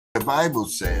The Bible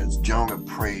says Jonah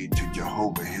prayed to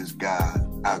Jehovah his God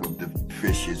out of the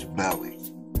fish's belly.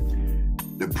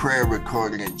 The prayer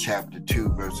recorded in chapter 2,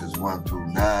 verses 1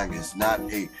 through 9 is not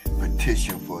a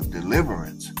petition for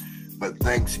deliverance, but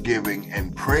thanksgiving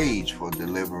and praise for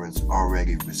deliverance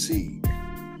already received.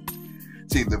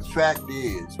 See, the fact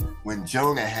is, when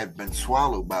Jonah had been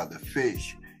swallowed by the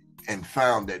fish and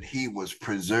found that he was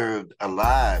preserved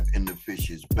alive in the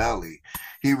fish's belly,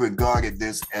 he regarded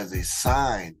this as a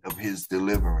sign of his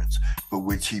deliverance, for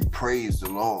which he praised the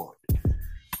Lord.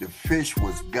 The fish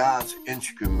was God's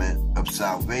instrument of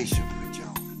salvation for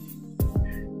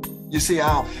Jonah. You see,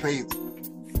 our faith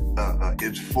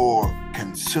is for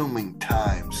consuming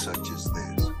times such as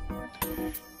this.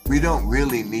 We don't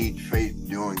really need faith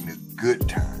during the good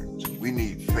times. We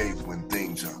need faith when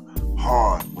things are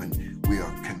hard, when we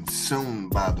are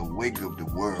consumed by the weight of the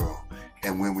world,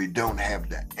 and when we don't have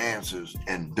the answers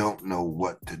and don't know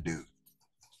what to do.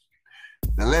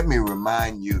 Now, let me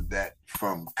remind you that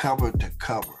from cover to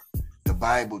cover, the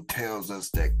Bible tells us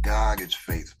that God is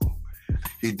faithful.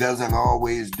 He doesn't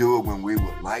always do it when we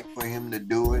would like for him to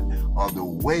do it or the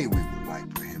way we would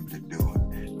like for him to do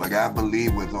it. But I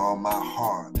believe with all my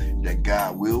heart that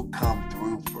God will come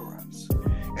through for us.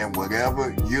 And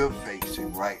whatever you're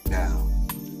facing right now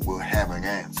will have an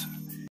answer.